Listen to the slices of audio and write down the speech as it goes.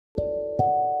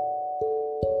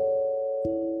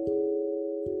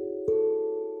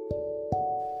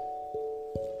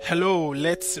Hello,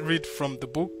 let's read from the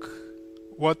book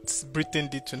What Britain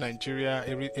Did to Nigeria,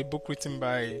 a book written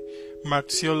by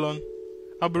Siollun.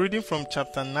 I'll be reading from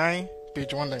chapter 9,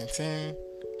 page 119,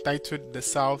 titled The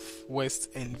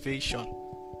Southwest Invasion.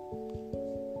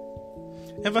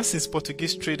 Ever since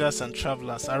Portuguese traders and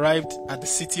travelers arrived at the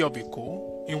city of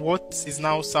Eko, in what is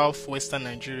now southwestern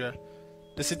Nigeria,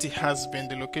 the city has been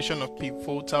the location of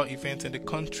pivotal events in the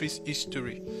country's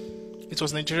history. It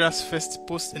was Nigeria's first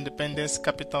post-independence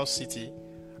capital city,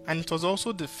 and it was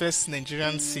also the first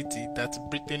Nigerian city that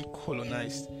Britain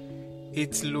colonized.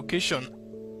 Its location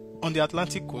on the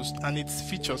Atlantic coast and its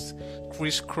features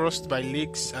crisscrossed by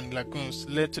lakes and lagoons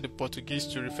led to the Portuguese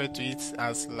to refer to it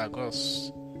as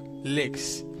Lagos.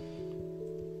 Lakes.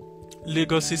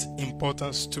 Lagos's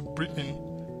importance to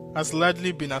Britain has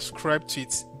largely been ascribed to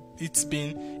its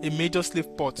being a major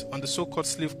slave port on the so-called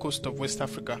slave coast of West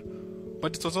Africa,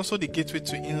 but it was also the gateway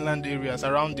to inland areas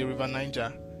around the River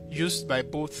Niger, used by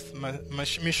both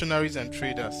missionaries and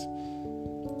traders.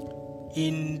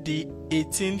 In the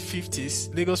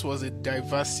 1850s, Lagos was a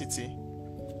diverse city.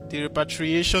 The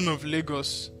repatriation of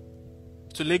Lagos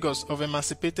of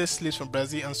emancipated slaves from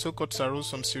Brazil and so-called Saros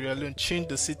from Sierra Leone changed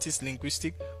the city's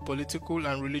linguistic, political,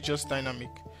 and religious dynamic.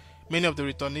 Many of the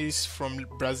returnees from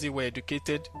Brazil were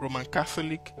educated, Roman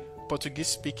Catholic,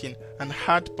 Portuguese-speaking, and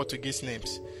had Portuguese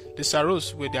names. The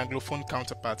Saros were the Anglophone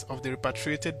counterparts of the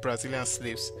repatriated Brazilian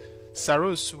slaves.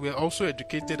 Saros were also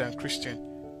educated and Christian,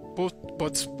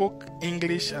 but spoke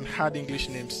English and had English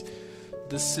names.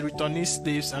 The returnee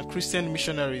slaves and Christian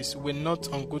missionaries were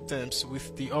not on good terms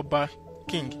with the Oba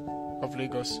King of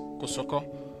Lagos, Kosoko,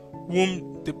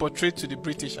 whom they portrayed to the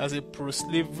British as a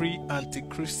pro-slavery,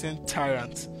 anti-Christian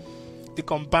tyrant. The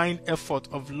combined effort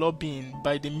of lobbying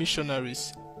by the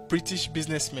missionaries, British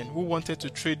businessmen who wanted to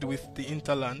trade with the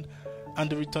interland, and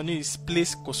the returnees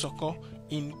placed Kosoko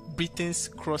in Britain's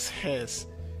crosshairs,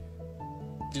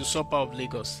 the usurper of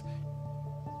Lagos.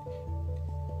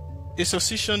 A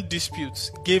succession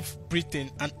dispute gave Britain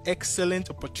an excellent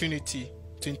opportunity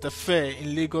to interfere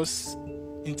in Lagos'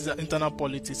 internal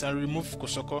politics and remove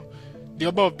Kosoko. The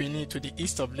Oba of Benin, to the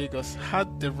east of Lagos,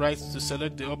 had the right to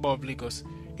select the Oba of Lagos.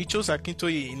 He chose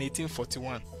Akintoye in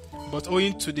 1841, but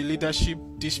owing to the leadership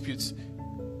disputes,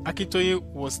 Akintoye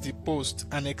was deposed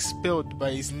and expelled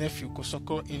by his nephew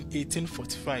Kosoko in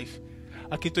 1845.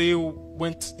 Akintoye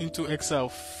went into exile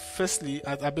firstly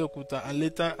at Abeokuta and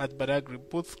later at Badagry,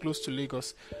 both close to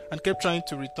Lagos, and kept trying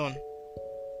to return,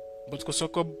 but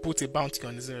Kosoko put a bounty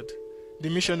on his head. The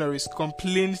missionaries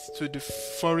complained to the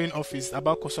Foreign Office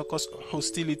about Kosoko's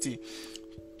hostility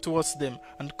towards them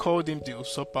and called him the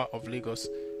usurper of Lagos.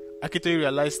 Akintoye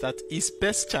realized that his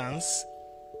best chance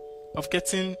of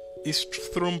getting his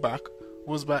throne back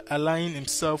was by allying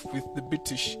himself with the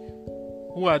British,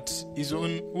 who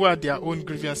had their own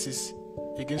grievances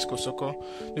against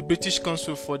Kosoko. The British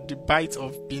consul for the Bight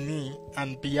of Benin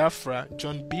and Biafra,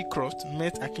 John Beecroft,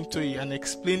 met Akintoye and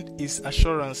explained his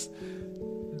assurance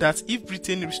that if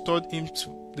Britain restored him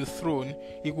to the throne,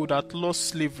 he would outlaw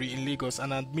slavery in Lagos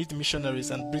and admit missionaries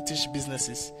and British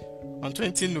businesses. On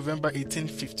 20 November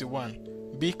 1851,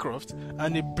 Beecroft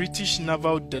and a British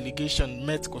naval delegation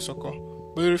met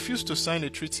Kosoko, but he refused to sign a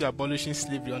treaty abolishing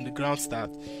slavery on the grounds that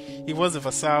he was a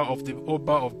vassal of the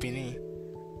Oba of Benin,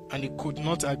 and he could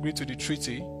not agree to the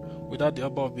treaty without the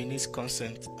Oba of Benin's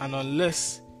consent and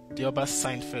unless the Oba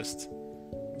signed first.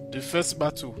 The First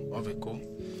Battle of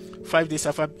Eko. 5 days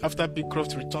after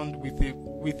Beecroft returned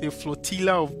with a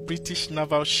flotilla of British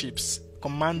naval ships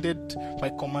commanded by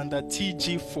Commander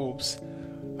T.G. Forbes.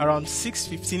 Around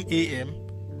 6:15 a.m.,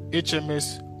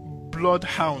 HMS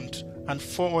Bloodhound and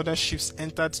 4 other ships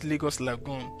entered Lagos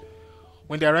Lagoon.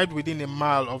 When they arrived within a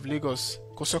mile of Lagos,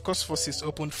 Kosoko's forces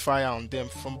opened fire on them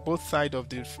from both sides of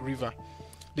the river.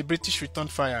 The British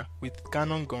returned fire with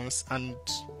cannon guns, and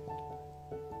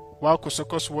while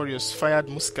Kosoko's warriors fired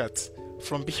muskets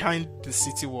from behind the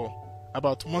city wall.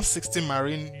 About 160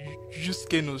 marine used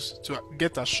canoes to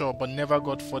get ashore but never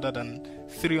got further than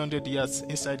 300 yards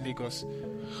inside Lagos.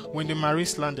 When the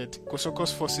marines landed,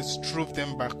 Kosoko's forces drove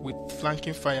them back with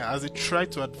flanking fire as they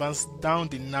tried to advance down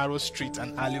the narrow streets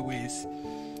and alleyways.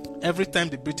 Every time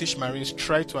the British marines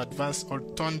tried to advance or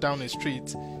turn down a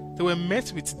street, they were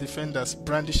met with defenders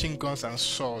brandishing guns and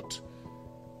swords.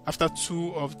 After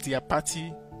 2 of their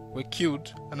party were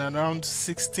killed and around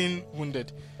 16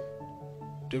 wounded,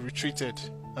 they retreated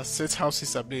and set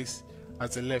houses ablaze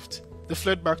as they left. They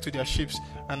fled back to their ships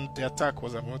and the attack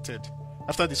was aborted.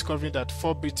 After discovering that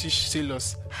 4 British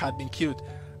sailors had been killed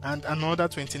and another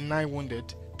 29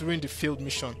 wounded during the failed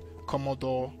mission,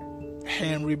 Commodore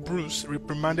Henry Bruce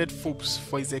reprimanded Forbes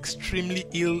for his extremely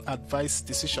ill-advised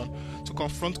decision to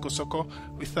confront Kosoko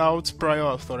without prior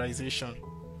authorization.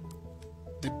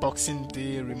 The Boxing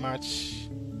Day rematch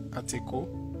at Eko.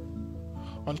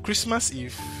 On Christmas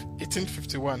Eve,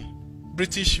 1851,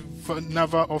 British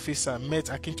naval officer met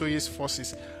Akintoye's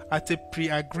forces at a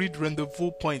pre-agreed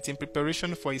rendezvous point in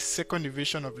preparation for his second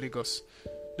invasion of Lagos.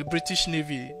 The British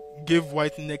Navy gave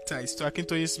white neckties to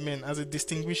Akintoye's men as a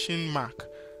distinguishing mark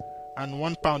and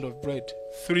 1 pound of bread,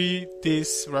 3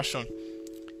 days' ration.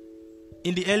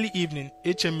 In the early evening,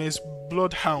 HMS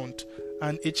Bloodhound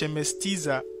and HMS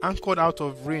Teaser anchored out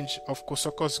of range of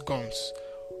Kosoko's guns.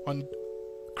 On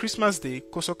Christmas Day,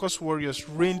 Kosoko's warriors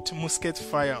rained musket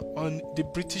fire on the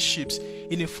British ships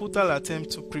in a futile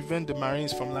attempt to prevent the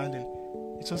Marines from landing.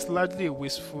 It was largely a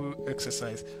wasteful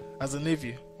exercise, as the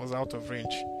Navy was out of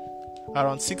range.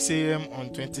 Around 6 a.m. on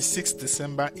 26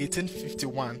 December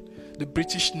 1851, the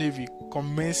British Navy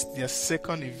commenced their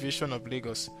second invasion of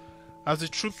Lagos. As the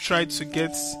troops tried to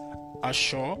get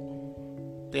ashore,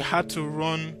 they had to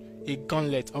run a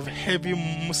gauntlet of heavy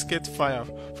musket fire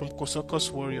from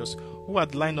Kosoko's warriors, who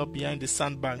had lined up behind the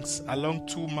sandbanks along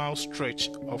 2-mile stretch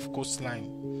of coastline.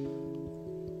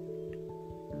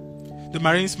 The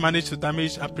Marines managed to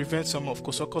damage and prevent some of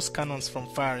Kosoko's cannons from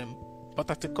firing,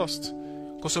 but at a cost.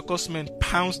 Kosoko's men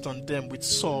pounced on them with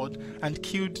sword and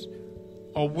killed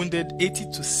or wounded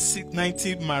 80 to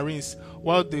 90 Marines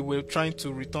while they were trying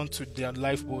to return to their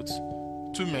lifeboats.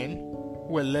 2 men who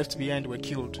were left behind were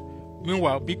killed.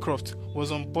 Meanwhile, Beecroft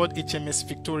was on board HMS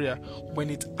Victoria when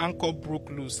its anchor broke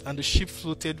loose and the ship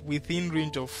floated within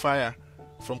range of fire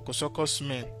from Kosoko's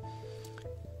men.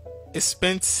 A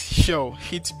spent shell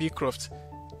hit Beecroft,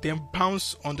 then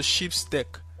bounced on the ship's deck.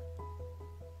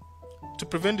 To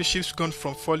prevent the ship's gun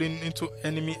from falling into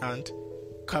enemy hand,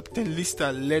 Captain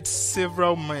Lister led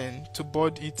several men to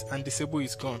board it and disable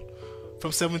its gun.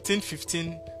 From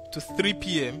 17:15 to 3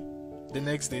 p.m. the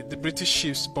next day, the British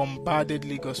ships bombarded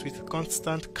Lagos with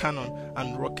constant cannon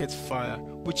and rocket fire,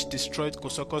 which destroyed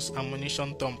Kosoko's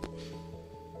ammunition dump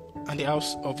and the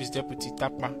house of his deputy,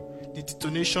 Tapa. The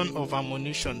detonation of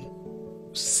ammunition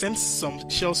sent some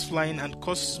shells flying and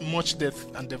caused much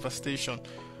death and devastation.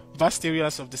 Vast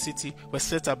areas of the city were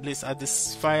set ablaze as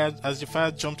the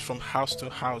fire jumped from house to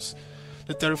house.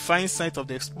 The terrifying sight of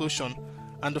the explosion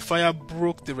and the fire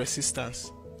broke the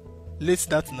resistance. Late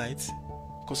that night,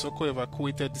 Kosoko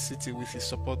evacuated the city with his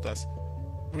supporters.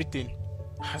 Britain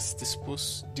has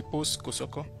deposed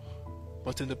Kosoko,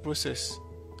 but in the process,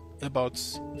 about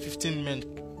 15 men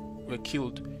were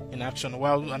killed in action,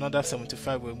 while another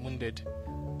 75 were wounded.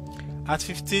 At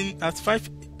 5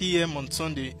 p.m. on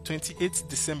Sunday, 28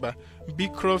 December,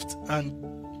 Beecroft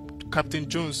and Captain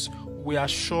Jones were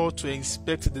ashore to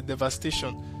inspect the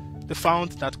devastation. They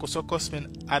found that Kosoko's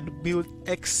men had built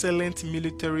excellent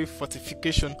military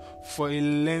fortification for a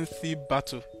lengthy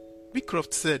battle.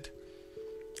 Beecroft said,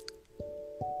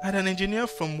 "Had an engineer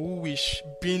from Woolwich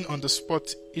been on the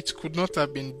spot, it could not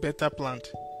have been better planned.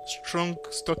 Strong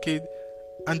stockade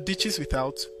and ditches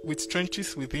without, with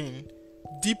trenches within,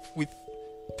 deep with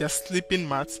their sleeping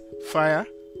mats, fire,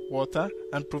 water,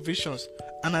 and provisions,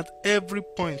 and at every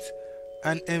point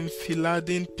an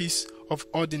enfilading piece of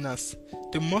ordnance.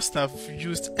 They must have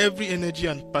used every energy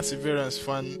and perseverance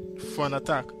for an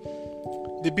attack.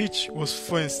 The beach was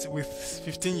fenced with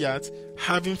 15 yards,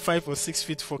 having 5 or 6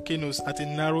 feet for canoes at a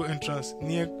narrow entrance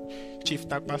near Chief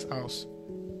Takpa's house.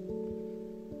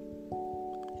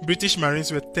 British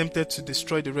Marines were tempted to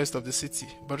destroy the rest of the city,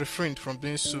 but refrained from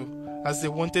doing so, as they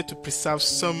wanted to preserve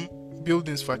some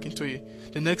buildings for Akintoye.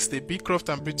 The next day, Beecroft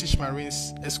and British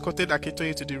Marines escorted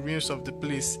Akintoye to the ruins of the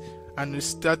place and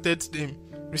reinstated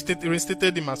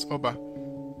him as Oba.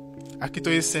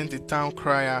 Akintoye sent a town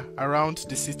crier around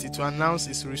the city to announce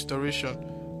its restoration.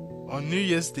 On New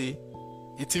Year's Day,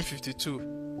 1852,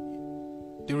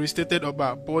 the reinstated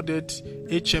Oba boarded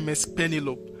HMS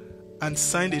Penelope and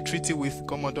signed a treaty with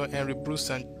Commodore Henry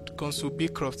Bruce and Consul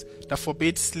Beecroft that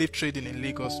forbade slave trading in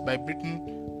Lagos by Britain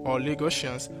or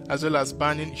Lagosians, as well as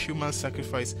banning human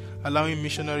sacrifice, allowing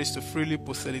missionaries to freely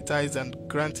proselytize, and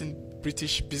granting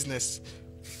British business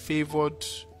favored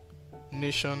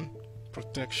nation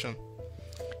protection.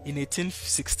 In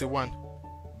 1861,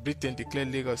 Britain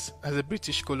declared Lagos as a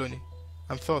British colony,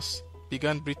 and thus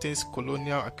began Britain's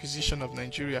colonial acquisition of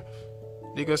Nigeria.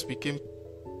 Lagos became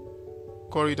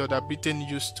a corridor that Britain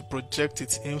used to project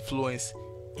its influence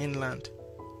inland,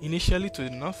 initially to the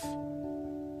north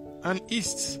and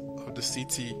east of the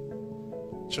city.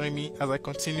 Join me as I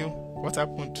continue what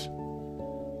happened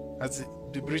as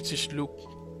the British looked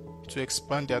to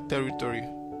expand their territory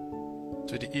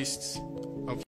to the east.